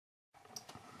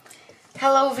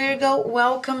Hello Virgo,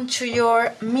 welcome to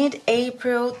your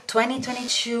mid-April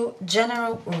 2022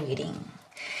 general reading.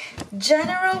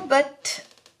 General, but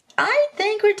I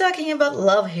think we're talking about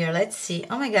love here. Let's see.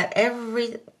 Oh my god,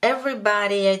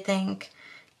 everybody, I think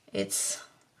it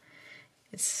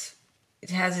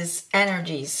has its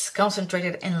energies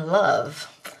concentrated in love.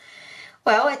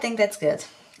 Well, I think that's good.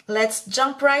 Let's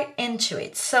jump right into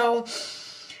it. So,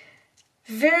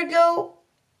 Virgo,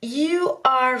 you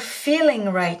are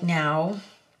feeling right now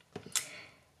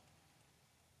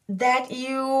that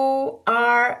you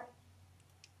are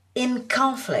in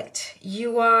conflict.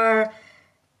 You are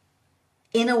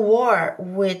in a war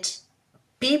with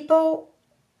people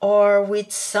or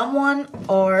with someone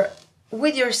or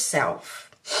with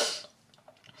yourself.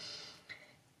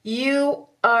 You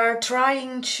are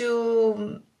trying to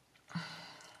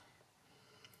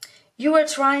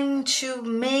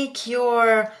make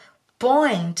your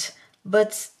point,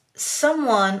 but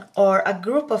someone or a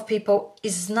group of people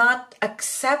is not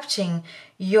accepting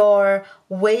your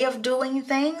way of doing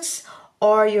things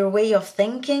or your way of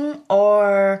thinking,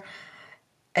 or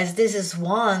as this is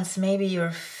once, maybe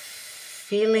your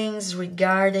feelings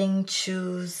regarding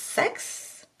to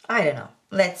sex. I don't know.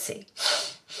 Let's see.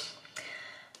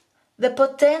 The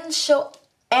potential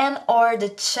and or the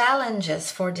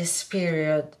challenges for this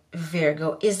period,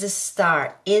 Virgo, is the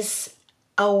star, is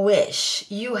a wish.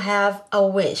 You have a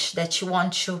wish that you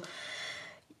want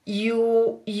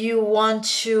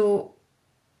to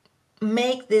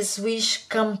make this wish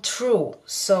come true.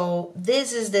 So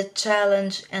this is the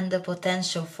challenge and the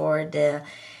potential for the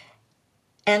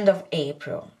end of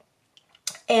April.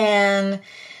 And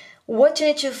what you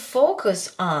need to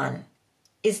focus on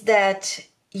is that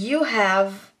you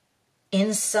have,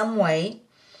 in some way,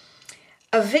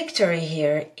 a victory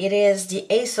here. It is the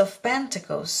Ace of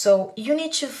Pentacles. So you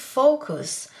need to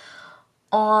focus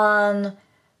on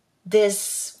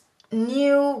this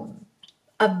new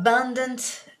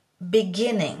abundant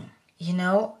beginning. You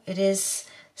know, it is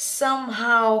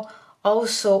somehow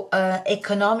also an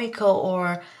economical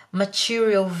or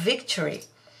material victory,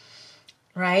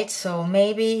 right? So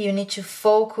maybe you need to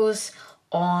focus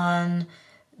on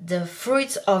the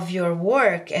fruits of your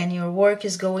work, and your work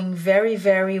is going very,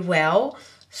 very well.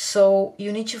 So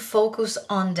you need to focus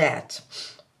on that.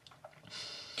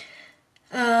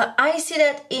 I see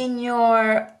that in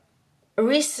your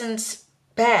recent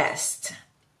past,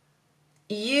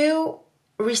 you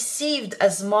received a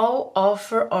small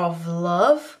offer of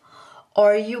love,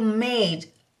 or you made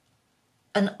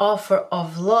an offer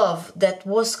of love that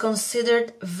was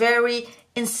considered very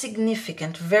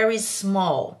insignificant, very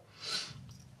small.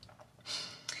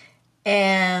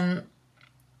 And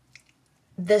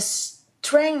the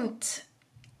strength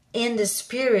in this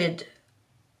period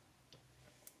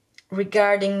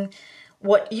regarding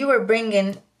what you are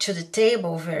bringing to the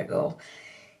table, Virgo,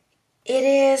 it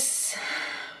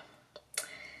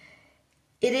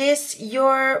is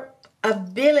your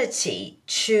ability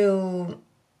to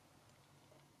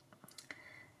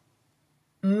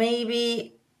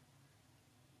maybe,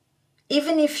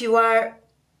 even if you are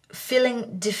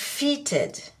feeling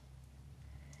defeated,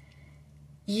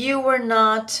 you were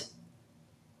not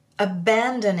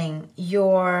abandoning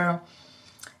your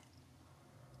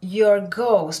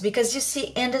goals. Because you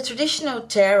see, in the traditional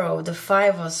tarot, the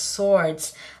Five of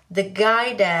Swords, the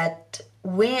guy that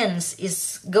wins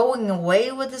is going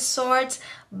away with the swords,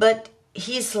 but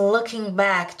he's looking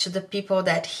back to the people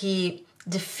that he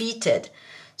defeated.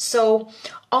 So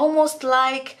almost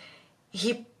like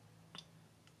he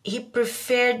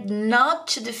preferred not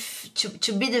to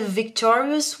be the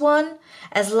victorious one,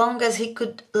 as long as he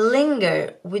could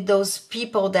linger with those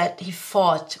people that he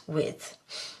fought with.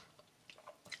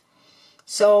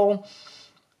 So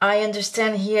I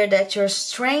understand here that your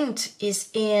strength is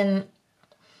in,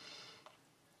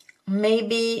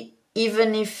 maybe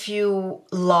even if you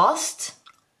lost,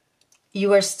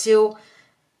 you are still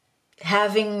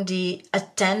having the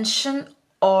attention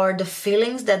or the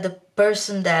feelings that the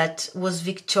person that was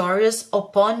victorious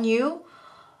upon you,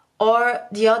 or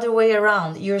the other way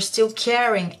around, you're still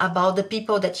caring about the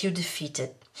people that you defeated.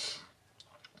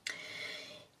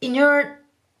 In your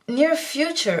near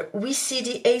future, we see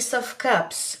the Ace of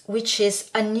Cups, which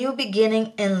is a new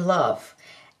beginning in love.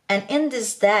 And in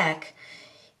this deck,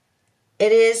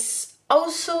 it is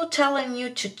also telling you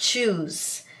to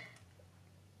choose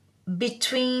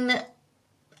between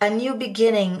a new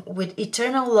beginning with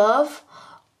eternal love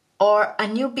or a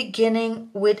new beginning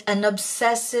with an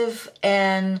obsessive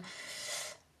and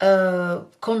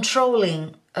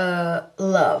controlling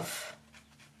love.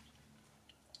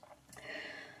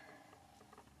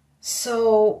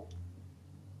 So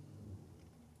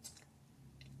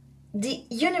the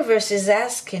universe is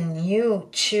asking you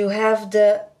to have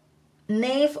the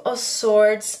Knave of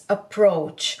Swords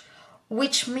approach,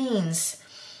 which means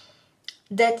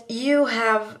that you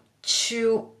have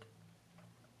to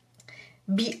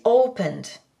be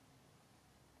opened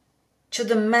to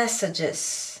the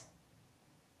messages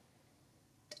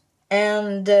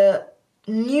and the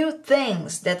new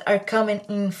things that are coming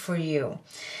in for you.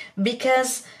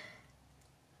 Because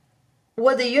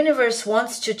what the universe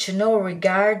wants you to know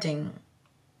regarding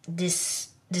this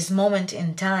moment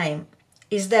in time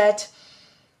is that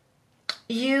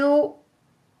you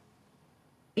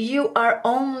are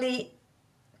only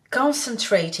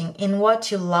concentrating in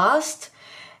what you lost,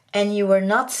 and you are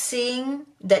not seeing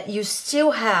that you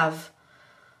still have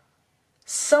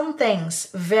some things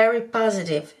very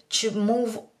positive to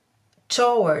move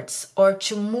towards, or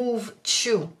to move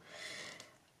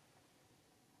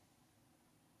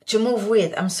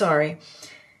with, I'm sorry.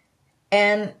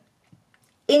 And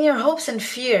in your hopes and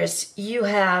fears, you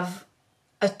have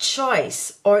a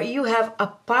choice, or you have a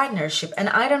partnership. And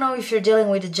I don't know if you're dealing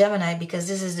with a Gemini, because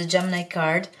this is the Gemini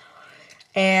card,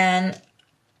 and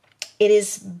it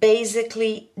is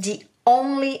basically the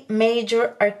only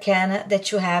major arcana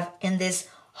that you have in this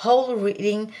whole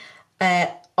reading,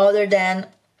 other than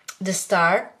the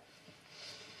star.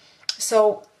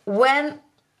 So when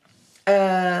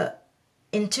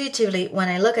intuitively, when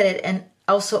I look at it, and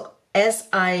also as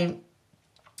I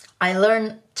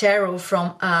learn tarot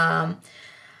from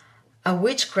a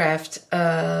witchcraft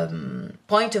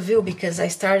point of view, because I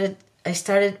started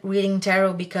reading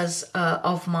tarot because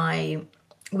of my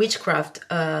witchcraft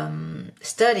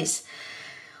studies.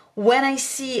 When I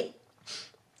see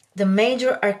the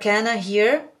major arcana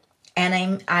here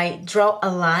and I draw a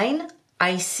line,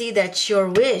 I see that your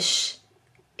wish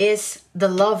is the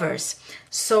Lovers.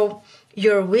 So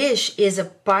your wish is a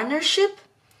partnership,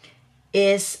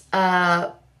 is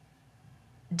a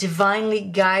divinely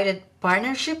guided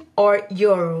partnership, or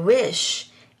your wish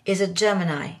is a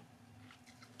Gemini.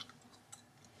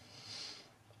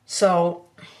 So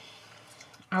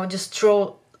I'll just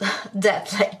throw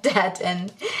that like that,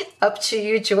 and up to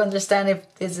you to understand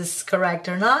if this is correct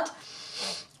or not.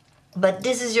 But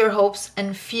this is your hopes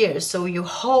and fears. So you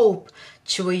hope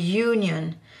to a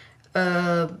union,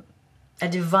 a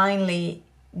divinely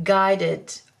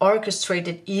guided,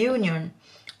 orchestrated union,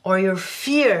 or your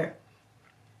fear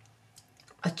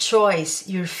a choice,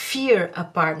 your fear a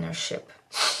partnership.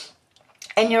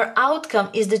 And your outcome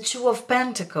is the Two of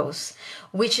Pentacles,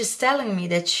 which is telling me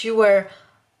that you are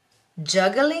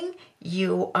juggling,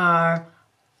 you are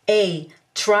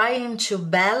trying to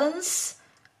balance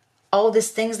all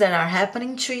these things that are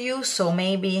happening to you. So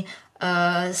maybe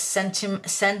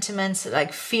sentiments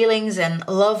like feelings and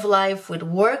love life with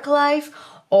work life,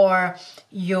 or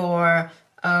your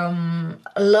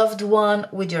loved one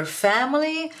with your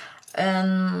family.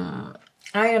 I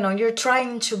don't know, you're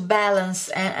trying to balance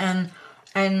and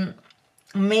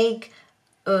make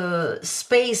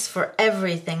space for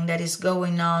everything that is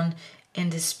going on in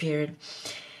this period.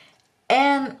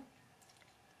 And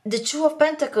the Two of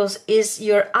Pentacles is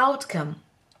your outcome.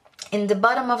 In the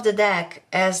bottom of the deck,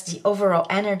 as the overall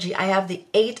energy, I have the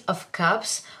Eight of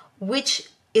Cups, which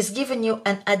is giving you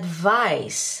an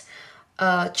advice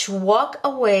to walk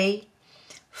away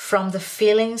from the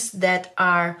feelings that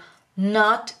are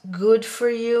not good for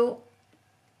you,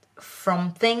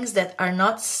 from things that are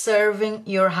not serving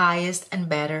your highest and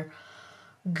better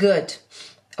good.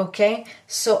 Okay,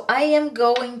 so I am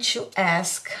going to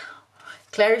ask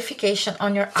clarification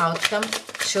on your outcome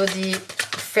to the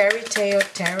Fairy Tale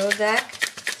Tarot deck.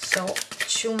 So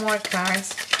 2 more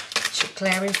cards to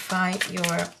clarify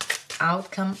your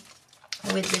outcome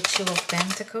with the Two of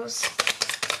Pentacles.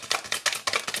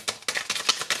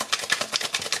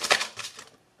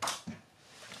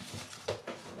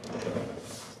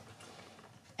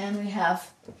 And we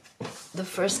have, the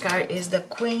first card is the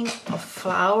Queen of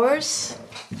Flowers.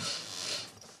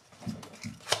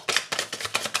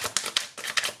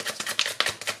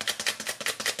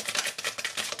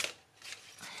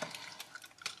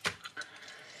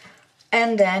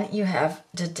 And then you have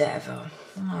the Devil.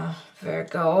 Oh,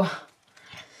 Virgo.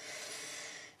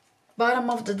 Bottom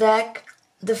of the deck,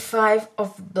 the Five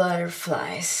of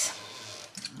Butterflies.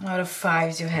 A lot of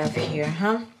fives you have here,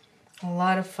 huh? A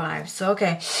lot of fives. So,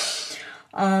 okay.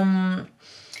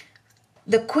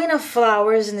 The Queen of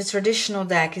Flowers in the traditional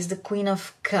deck is the Queen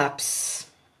of Cups.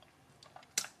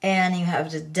 And you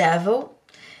have the Devil.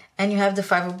 And you have the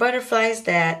Five of Butterflies,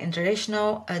 that in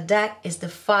traditional deck is the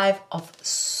Five of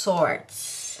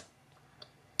Swords.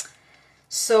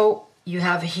 So you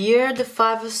have here the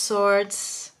Five of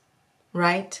Swords,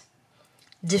 right?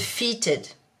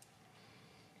 Defeated.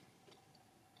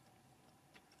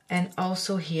 And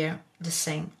also here, the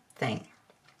same thing,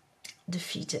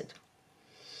 defeated.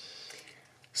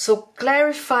 So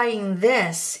clarifying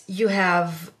this, you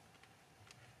have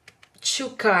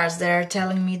 2 cards that are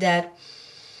telling me that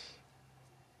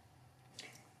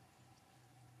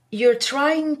you're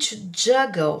trying to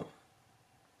juggle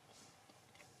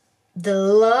the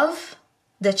love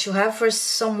that you have for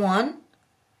someone,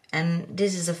 and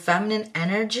this is a feminine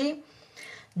energy,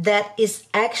 that is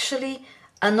actually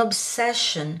an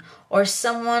obsession or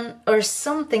someone or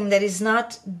something that is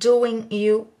not doing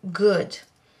you good.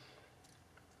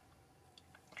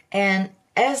 And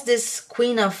as this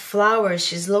Queen of Flowers,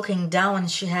 she's looking down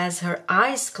and she has her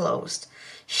eyes closed.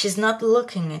 She's not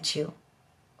looking at you.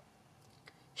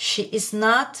 She is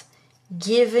not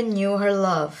giving you her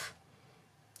love.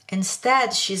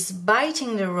 Instead, she's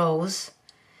biting the rose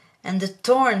and the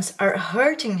thorns are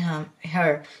hurting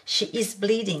her. She is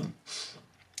bleeding.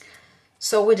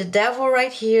 So with the Devil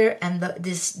right here and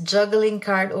this juggling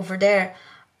card over there,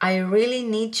 I really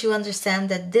need to understand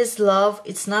that this love,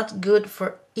 it's not good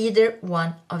for either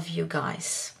one of you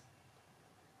guys.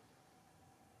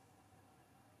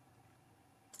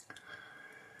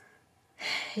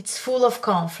 It's full of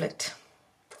conflict.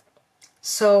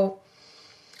 So,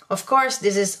 of course,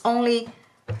 this is only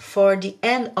for the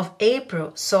end of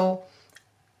April. So,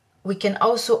 we can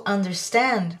also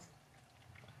understand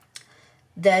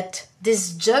that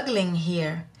this juggling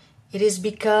here, it is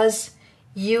because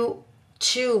you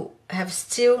two have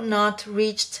still not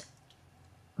reached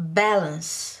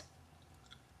balance,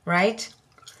 right?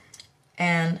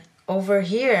 And over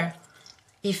here,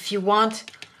 if you want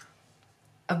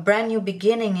a brand new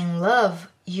beginning in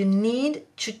love, you need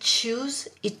to choose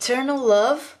eternal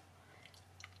love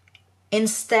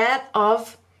instead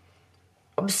of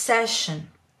obsession,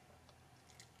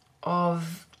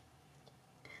 of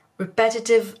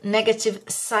repetitive negative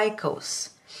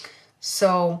cycles.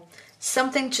 So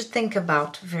something to think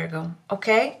about, Virgo,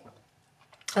 okay?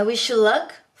 I wish you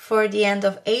luck for the end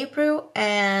of April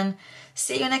and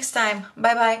see you next time.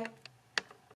 Bye bye.